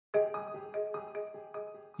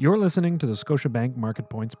You're listening to the Scotiabank Market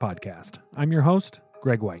Points podcast. I'm your host,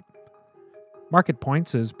 Greg White. Market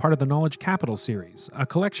Points is part of the Knowledge Capital series, a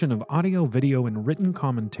collection of audio, video, and written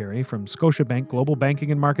commentary from Scotiabank Global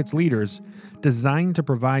Banking and Markets leaders designed to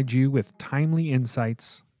provide you with timely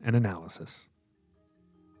insights and analysis.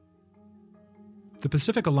 The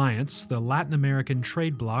Pacific Alliance, the Latin American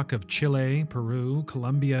trade bloc of Chile, Peru,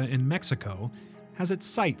 Colombia, and Mexico, has its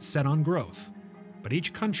sights set on growth. But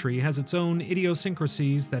each country has its own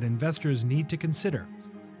idiosyncrasies that investors need to consider.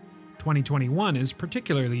 2021 is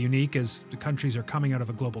particularly unique as the countries are coming out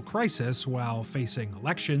of a global crisis while facing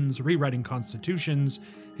elections, rewriting constitutions,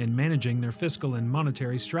 and managing their fiscal and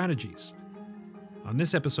monetary strategies. On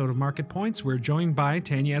this episode of Market Points, we're joined by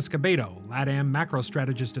Tanya Escobedo, LATAM macro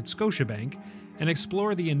strategist at Scotiabank, and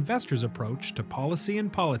explore the investor's approach to policy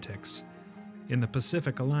and politics in the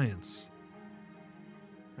Pacific Alliance.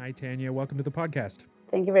 Hi, Tanya. Welcome to the podcast.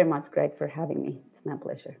 Thank you very much, Greg, for having me. It's my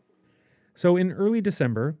pleasure. So in early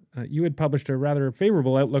December, you had published a rather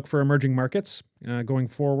favorable outlook for emerging markets going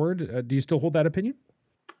forward. Do you still hold that opinion?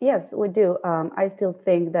 Yes, we do. I still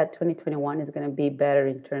think that 2021 is going to be better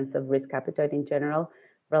in terms of risk appetite in general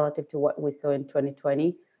relative to what we saw in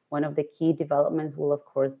 2020. One of the key developments will, of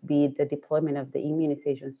course, be the deployment of the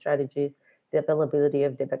immunization strategies, the availability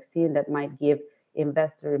of the vaccine that might give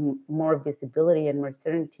investors more visibility and more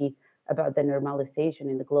certainty about the normalization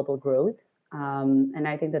in the global growth. And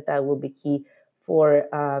I think that that will be key for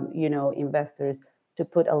investors to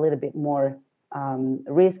put a little bit more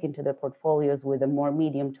risk into their portfolios with a more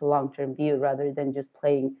medium to long-term view rather than just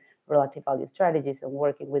playing relative value strategies and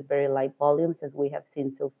working with very light volumes as we have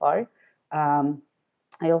seen so far.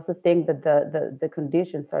 I also think that the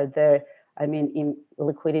conditions are there. I mean,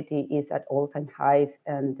 liquidity is at all-time highs,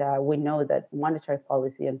 and we know that monetary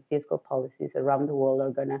policy and fiscal policies around the world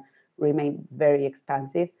are going to remain very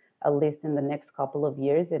expansive, at least in the next couple of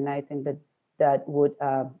years. And I think that that would,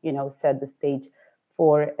 set the stage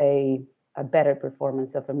for a better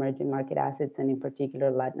performance of emerging market assets, and in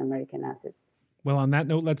particular, Latin American assets. Well, on that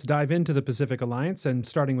note, let's dive into the Pacific Alliance, and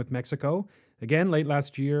starting with Mexico. Again, late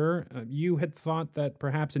last year, you had thought that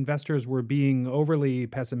perhaps investors were being overly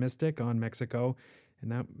pessimistic on Mexico,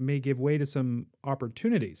 and that may give way to some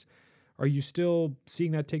opportunities. Are you still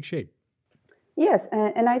seeing that take shape? Yes,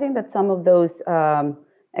 and I think that some of those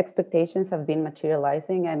expectations have been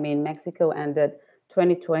materializing. I mean, Mexico ended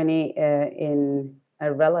 2020 in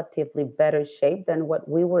a relatively better shape than what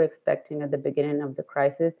we were expecting at the beginning of the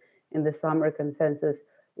crisis. In the summer, consensus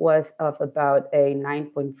was of about a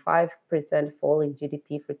 9.5% fall in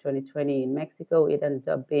GDP for 2020 in Mexico. It ended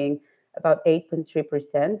up being about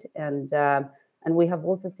 8.3%, and we have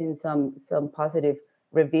also seen some positive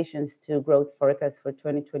revisions to growth forecasts for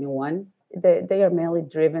 2021. They are mainly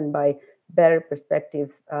driven by better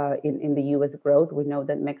perspectives in the U.S. growth. We know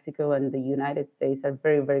that Mexico and the United States are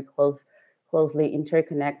very, very closely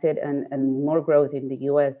interconnected, and more growth in the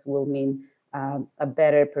U.S. will mean a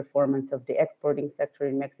better performance of the exporting sector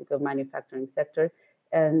in Mexico, manufacturing sector.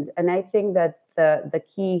 And I think that the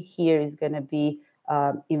key here is going to be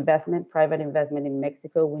private investment in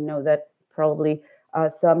Mexico. We know that probably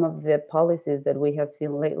some of the policies that we have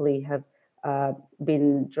seen lately have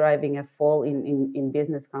been driving a fall in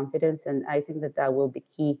business confidence. And I think that that will be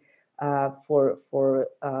key for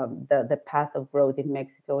the path of growth in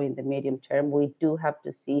Mexico in the medium term. We do have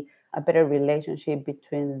to see a better relationship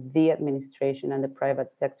between the administration and the private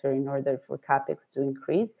sector in order for capex to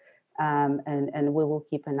increase. And we will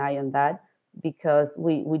keep an eye on that because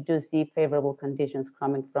we do see favorable conditions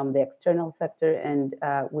coming from the external sector. And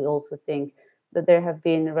we also think that there have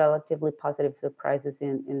been relatively positive surprises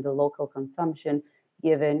in the local consumption,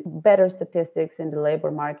 given better statistics in the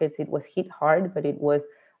labor markets. It was hit hard, but it was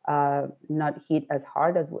not hit as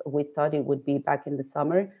hard as we thought it would be back in the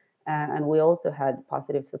summer. And we also had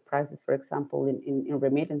positive surprises, for example, in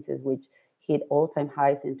remittances, which hit all-time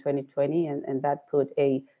highs in 2020, and that put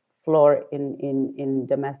a floor in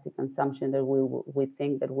domestic consumption that we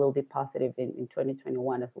think that will be positive in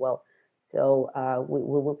 2021 as well. So we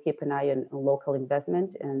will keep an eye on local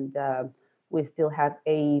investment, and we still have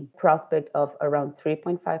a prospect of around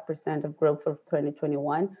 3.5% of growth for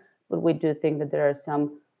 2021, but we do think that there are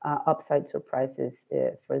some upside surprises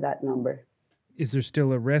for that number. Is there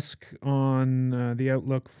still a risk on the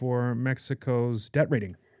outlook for Mexico's debt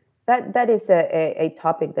rating? That is a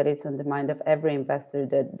topic that is on the mind of every investor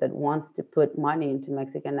that wants to put money into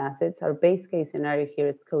Mexican assets. Our base case scenario here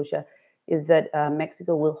at Scotia is that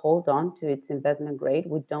Mexico will hold on to its investment grade.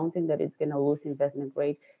 We don't think that it's going to lose investment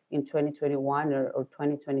grade in 2021 or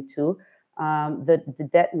 2022. The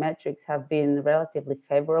debt metrics have been relatively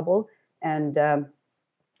favorable, and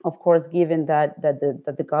Of course, given that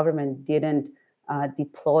the government didn't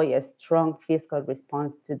deploy a strong fiscal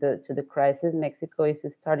response to the crisis, Mexico is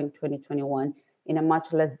starting 2021 in a much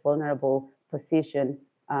less vulnerable position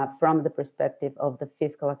from the perspective of the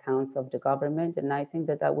fiscal accounts of the government. And I think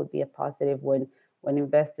that that would be a positive when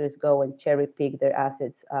investors go and cherry pick their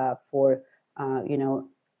assets for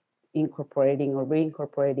incorporating or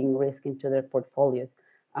reincorporating risk into their portfolios.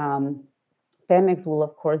 Um, Pemex will,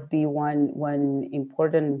 of course, be one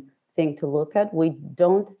important thing to look at. We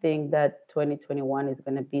don't think that 2021 is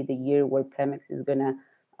going to be the year where Pemex is going to,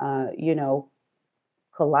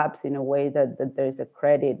 collapse in a way that there's a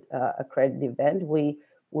credit event.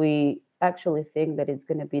 We actually think that it's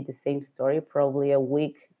going to be the same story, probably a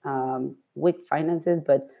weak finances,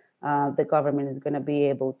 but the government is going to be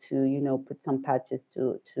able to put some patches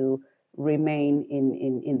to remain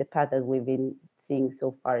in the path that we've been seeing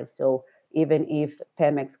so far. So even if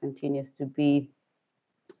Pemex continues to be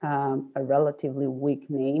a relatively weak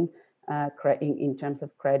name in terms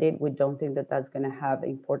of credit, we don't think that that's going to have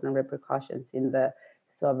important repercussions in the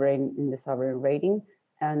sovereign rating.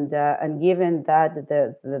 And given that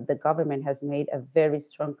the government has made a very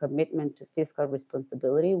strong commitment to fiscal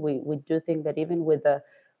responsibility, we do think that even with the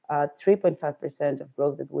 3.5% of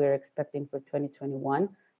growth that we're expecting for 2021,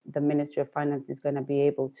 the Ministry of Finance is going to be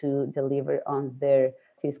able to deliver on their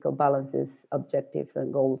fiscal balances, objectives,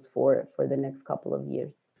 and goals for the next couple of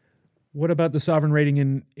years. What about the sovereign rating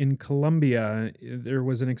in Colombia? There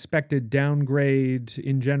was an expected downgrade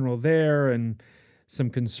in general there and some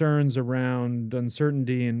concerns around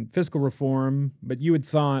uncertainty and fiscal reform, but you had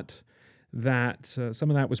thought that some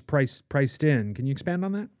of that was priced in. Can you expand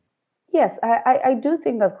on that? Yes, I do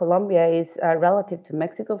think that Colombia is relative to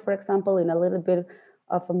Mexico, for example, in a little bit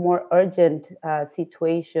of a more urgent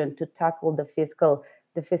situation to tackle the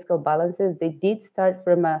fiscal balances. They did start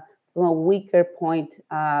from a weaker point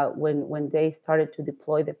when they started to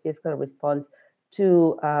deploy the fiscal response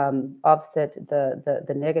to offset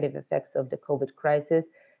the negative effects of the COVID crisis.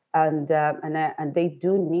 And they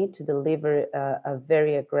do need to deliver a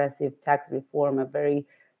very aggressive tax reform, a very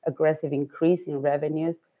aggressive increase in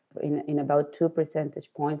revenues in about 2 percentage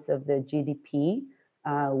points of the GDP,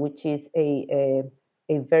 which is a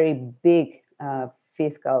very big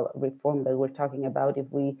fiscal reform that we're talking about. If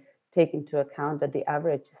we take into account that the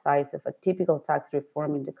average size of a typical tax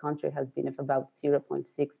reform in the country has been of about 0.6%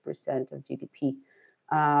 of GDP.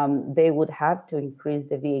 They would have to increase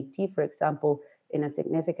the VAT, for example, in a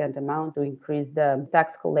significant amount to increase the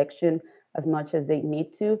tax collection as much as they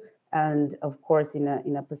need to. And of course, in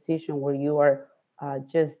a position where you are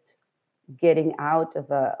just getting out of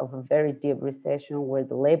a very deep recession where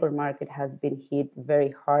the labor market has been hit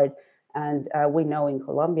very hard. And we know in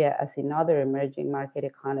Colombia, as in other emerging market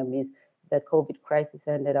economies, the COVID crisis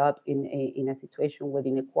ended up in a situation where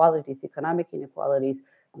economic inequalities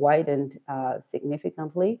widened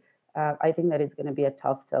significantly. I think that it's going to be a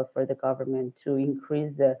tough sell for the government to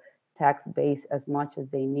increase the tax base as much as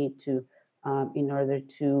they need to in order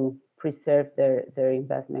to preserve their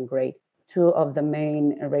investment grade. Two of the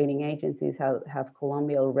main rating agencies have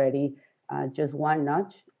Colombia already just one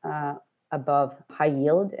notch above high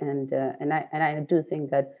yield, and I do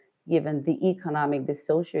think that given the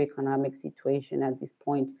socioeconomic situation at this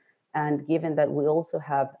point, and given that we also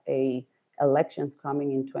have elections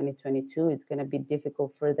coming in 2022, it's going to be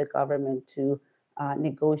difficult for the government to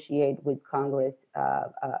negotiate with Congress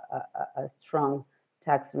a strong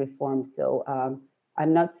tax reform. So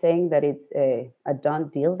I'm not saying that it's a done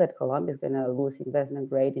deal that Colombia is going to lose investment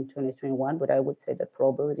grade in 2021, but I would say that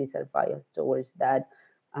probabilities are biased towards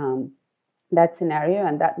um, that scenario,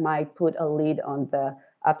 and that might put a lid on the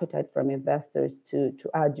appetite from investors to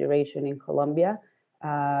add duration in Colombia,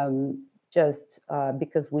 just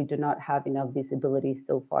because we do not have enough visibility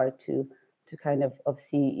so far to kind of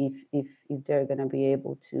see if they're going to be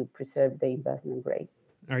able to preserve the investment grade.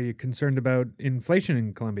 Are you concerned about inflation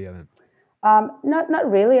in Colombia then?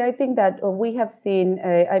 Not really. I think that we have seen,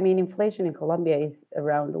 I mean, inflation in Colombia is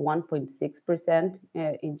around 1.6%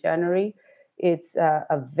 in January. It's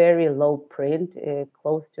a very low print,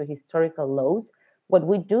 close to historical lows. What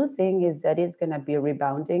we do think is that it's going to be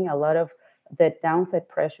rebounding. A lot of the downside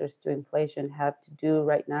pressures to inflation have to do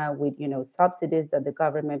right now with, subsidies that the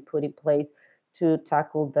government put in place to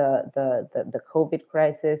tackle the COVID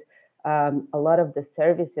crisis. A lot of the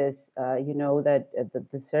services, that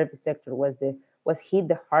the service sector was hit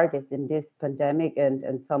the hardest in this pandemic,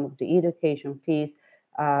 and some of the education fees,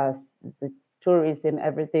 the tourism,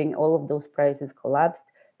 everything, all of those prices collapsed,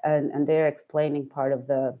 and they're explaining part of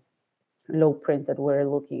the low prints that we're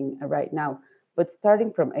looking at right now. But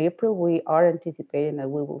starting from April, we are anticipating that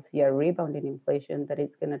we will see a rebound in inflation, that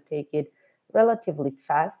it's going to take it relatively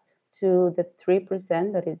fast to the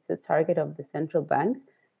 3% that is the target of the central bank.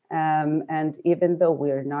 And even though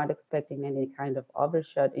we are not expecting any kind of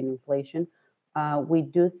overshot in inflation, we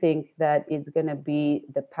do think that it's going to be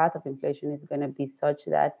the path of inflation is going to be such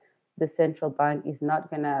that the central bank is not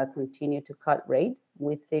going to continue to cut rates.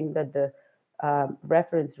 We think that the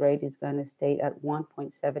reference rate is going to stay at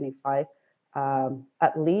 1.75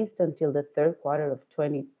 at least until the third quarter of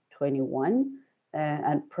 2021.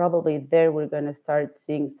 And probably there we're going to start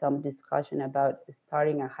seeing some discussion about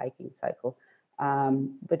starting a hiking cycle.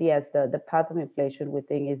 But yes, the path of inflation we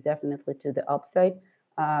think is definitely to the upside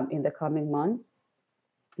in the coming months.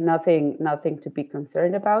 Nothing to be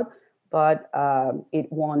concerned about, but it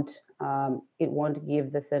won't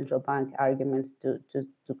give the central bank arguments to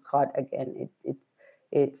cut again.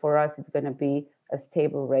 It for us it's going to be a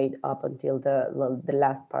stable rate up until the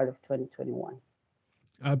last part of 2021.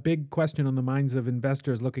 A big question on the minds of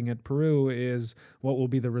investors looking at Peru is what will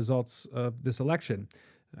be the results of this election.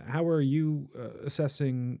 How are you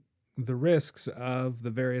assessing the risks of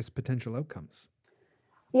the various potential outcomes?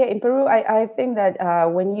 Yeah, in Peru, I think that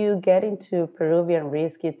when you get into Peruvian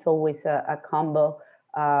risk, it's always a combo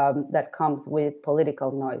that comes with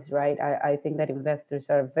political noise, right? I think that investors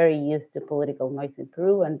are very used to political noise in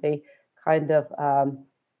Peru, and they kind of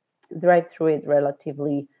drive through it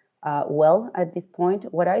relatively well at this point.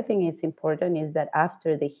 What I think is important is that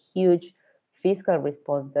after the huge fiscal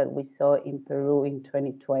response that we saw in Peru in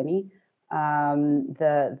 2020,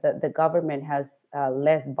 the government has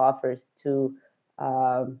less buffers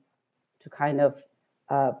um, to kind of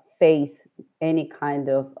face any kind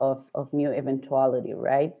of new eventuality,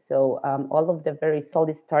 right? So all of the very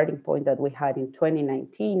solid starting point that we had in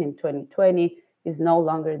 2019 and 2020 is no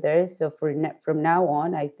longer there. So from now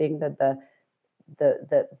on, I think that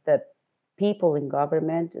the people in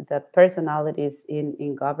government, the personalities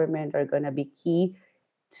in government are going to be key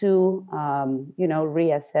to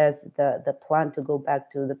reassess the plan to go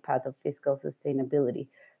back to the path of fiscal sustainability.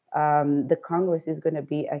 The Congress is going to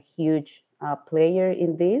be a huge player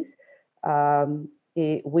in this.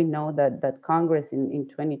 We know that Congress in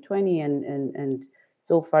 2020 and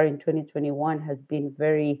so far in 2021 has been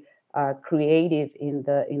very creative in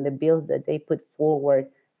the bills that they put forward,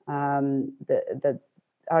 that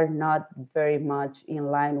are not very much in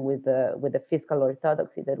line with the fiscal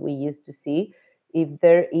orthodoxy that we used to see. If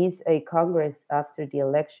there is a Congress after the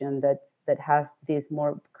election that has this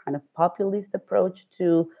more kind of populist approach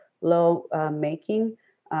to law making,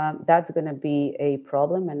 that's going to be a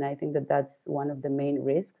problem, and I think that that's one of the main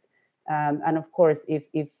risks. And of course, if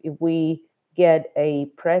we get a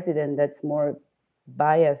president that's more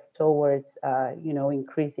biased towards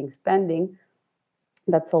increasing spending,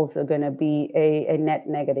 that's also going to be a net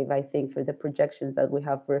negative, I think, for the projections that we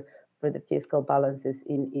have for the fiscal balances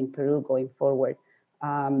in Peru going forward.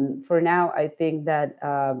 For now, I think that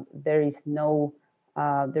there is no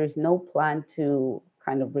plan to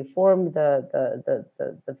kind of reform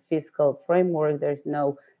the fiscal framework. There's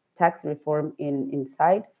no tax reform in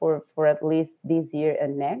sight for at least this year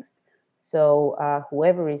and next. So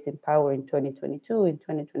whoever is in power in 2022, in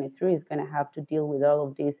 2023, is going to have to deal with all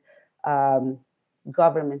of these. Um,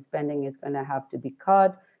 Government spending is going to have to be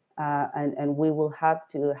cut, and we will have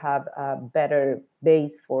to have a better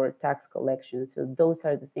base for tax collection. So those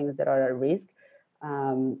are the things that are at risk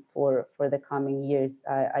for the coming years.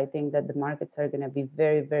 I think that the markets are going to be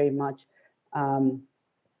very, very much um,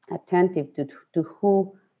 attentive to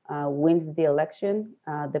who wins the election,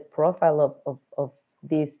 the profile of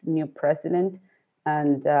this new president,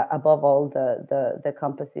 and above all, the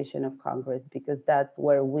composition of Congress, because that's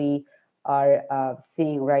where we are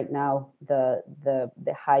seeing right now the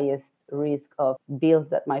highest risk of bills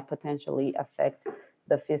that might potentially affect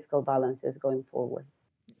the fiscal balances going forward.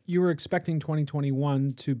 You were expecting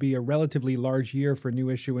 2021 to be a relatively large year for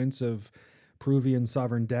new issuance of Peruvian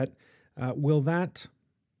sovereign debt. Will that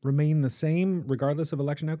remain the same regardless of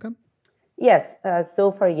election outcome? Yes,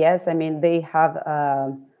 so far, yes. I mean, they have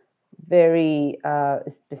very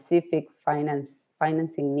specific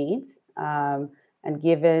financing needs, and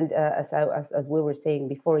given as we were saying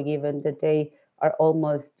before, given that they are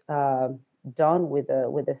almost done with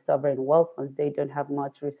the sovereign wealth funds, they don't have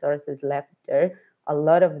much resources left there. A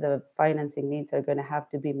lot of the financing needs are going to have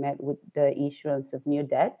to be met with the issuance of new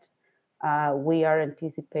debt. We are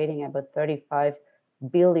anticipating about 35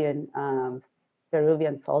 billion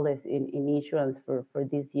Peruvian soles in issuance for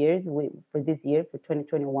this year, for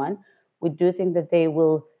 2021. We do think that they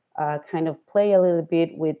will kind of play a little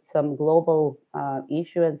bit with some global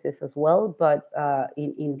issuances as well. But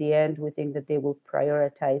in the end, we think that they will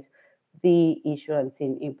prioritize the issuance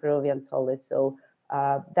in Peruvian soles. So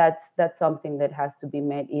that's something that has to be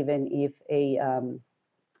met, even if a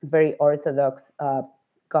very orthodox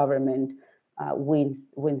government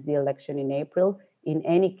wins the election in April. In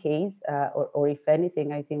any case, or if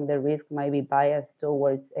anything, I think the risk might be biased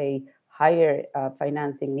towards a higher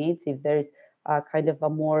financing needs. If there's kind of a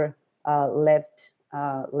more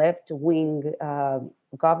left wing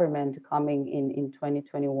government coming in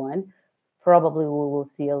 2021, probably we will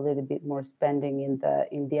see a little bit more spending in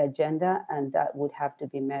the agenda, and that would have to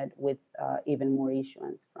be met with even more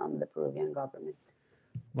issuance from the Peruvian government.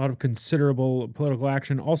 A lot of considerable political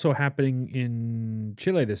action also happening in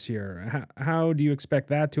Chile this year. How do you expect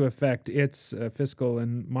that to affect its fiscal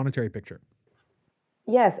and monetary picture?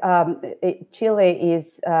 Yes, Chile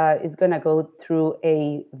is going to go through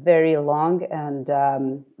a very long and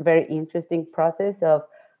very interesting process of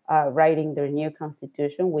writing their new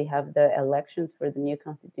constitution. We have the elections for the new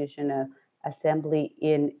constitution assembly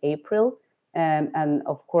in April, and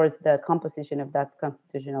of course, the composition of that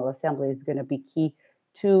constitutional assembly is going to be key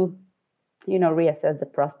to reassess the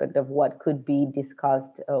prospect of what could be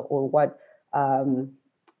discussed or what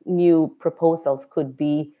new proposals could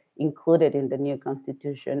be included in the new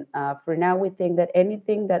constitution. For now, we think that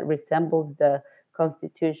anything that resembles the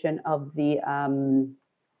constitution of the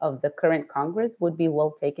current Congress would be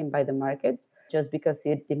well taken by the markets, just because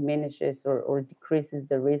it diminishes or decreases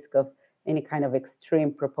the risk of any kind of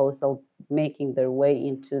extreme proposal making their way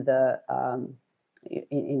into the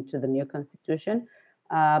new constitution.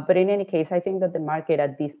 But in any case, I think that the market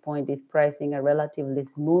at this point is pricing a relatively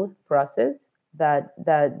smooth process that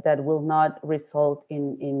will not result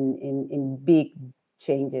in big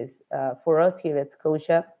changes. For us here at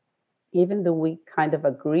Scotia, even though we kind of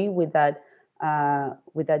agree with that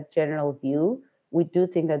general view, we do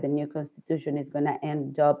think that the new constitution is going to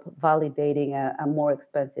end up validating a more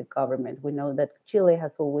expensive government. We know that Chile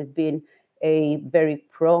has always been a very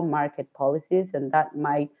pro-market policies, and that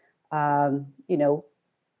might,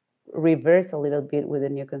 reverse a little bit with the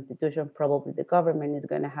new constitution. Probably the government is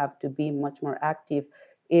going to have to be much more active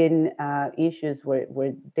in issues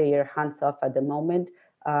where they are hands off at the moment.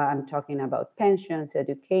 I'm talking about pensions,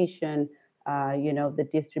 education, the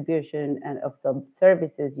distribution of some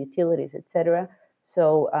services, utilities, etc.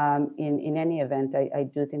 So in any event, I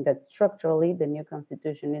do think that structurally the new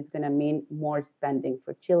constitution is going to mean more spending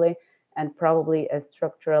for Chile, and probably a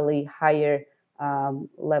structurally higher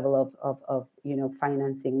level of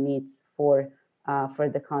financing needs for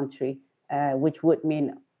the country, which would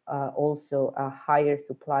mean also a higher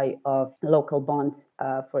supply of local bonds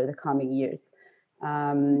for the coming years.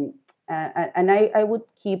 And I would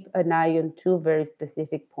keep an eye on two very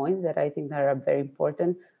specific points that I think are very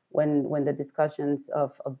important when the discussions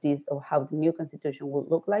of how the new constitution will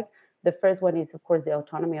look like. The first one is, of course, the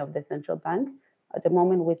autonomy of the central bank. At the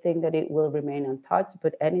moment, we think that it will remain untouched,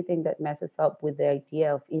 but anything that messes up with the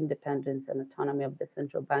idea of independence and autonomy of the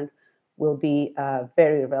central bank will be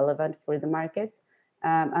very relevant for the markets.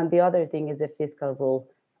 And the other thing is the fiscal rule.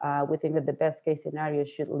 We think that the best case scenario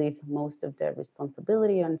should leave most of the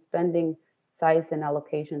responsibility on spending size and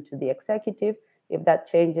allocation to the executive. If that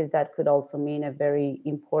changes, that could also mean a very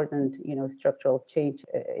important, structural change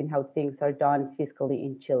in how things are done fiscally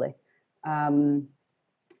in Chile.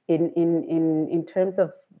 In terms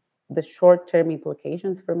of the short-term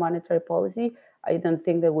implications for monetary policy, I don't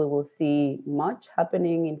think that we will see much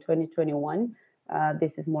happening in 2021.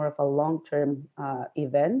 This is more of a long-term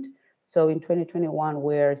event. So in 2021,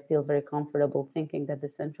 we're still very comfortable thinking that the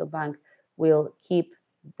central bank will keep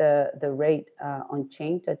the rate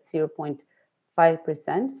unchanged at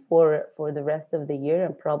 0.5% for the rest of the year,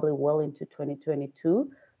 and probably well into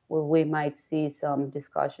 2022, where we might see some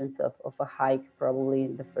discussions of a hike probably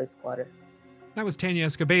in the first quarter. That was Tania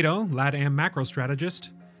Escobedo, LatAm macro strategist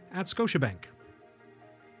at Scotiabank.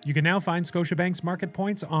 You can now find Scotiabank's Market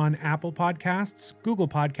Points on Apple Podcasts, Google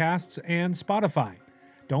Podcasts, and Spotify.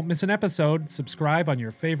 Don't miss an episode. Subscribe on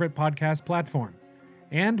your favorite podcast platform.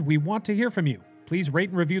 And we want to hear from you. Please rate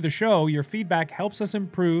and review the show. Your feedback helps us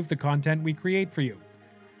improve the content we create for you.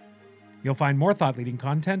 You'll find more thought-leading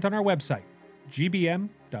content on our website,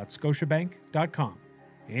 gbm.scotiabank.com.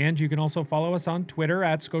 And you can also follow us on Twitter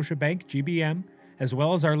at ScotiabankGBM, as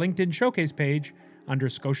well as our LinkedIn showcase page under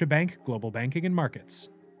Scotiabank Global Banking and Markets.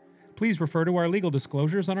 Please refer to our legal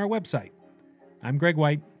disclosures on our website. I'm Greg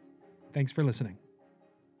White. Thanks for listening.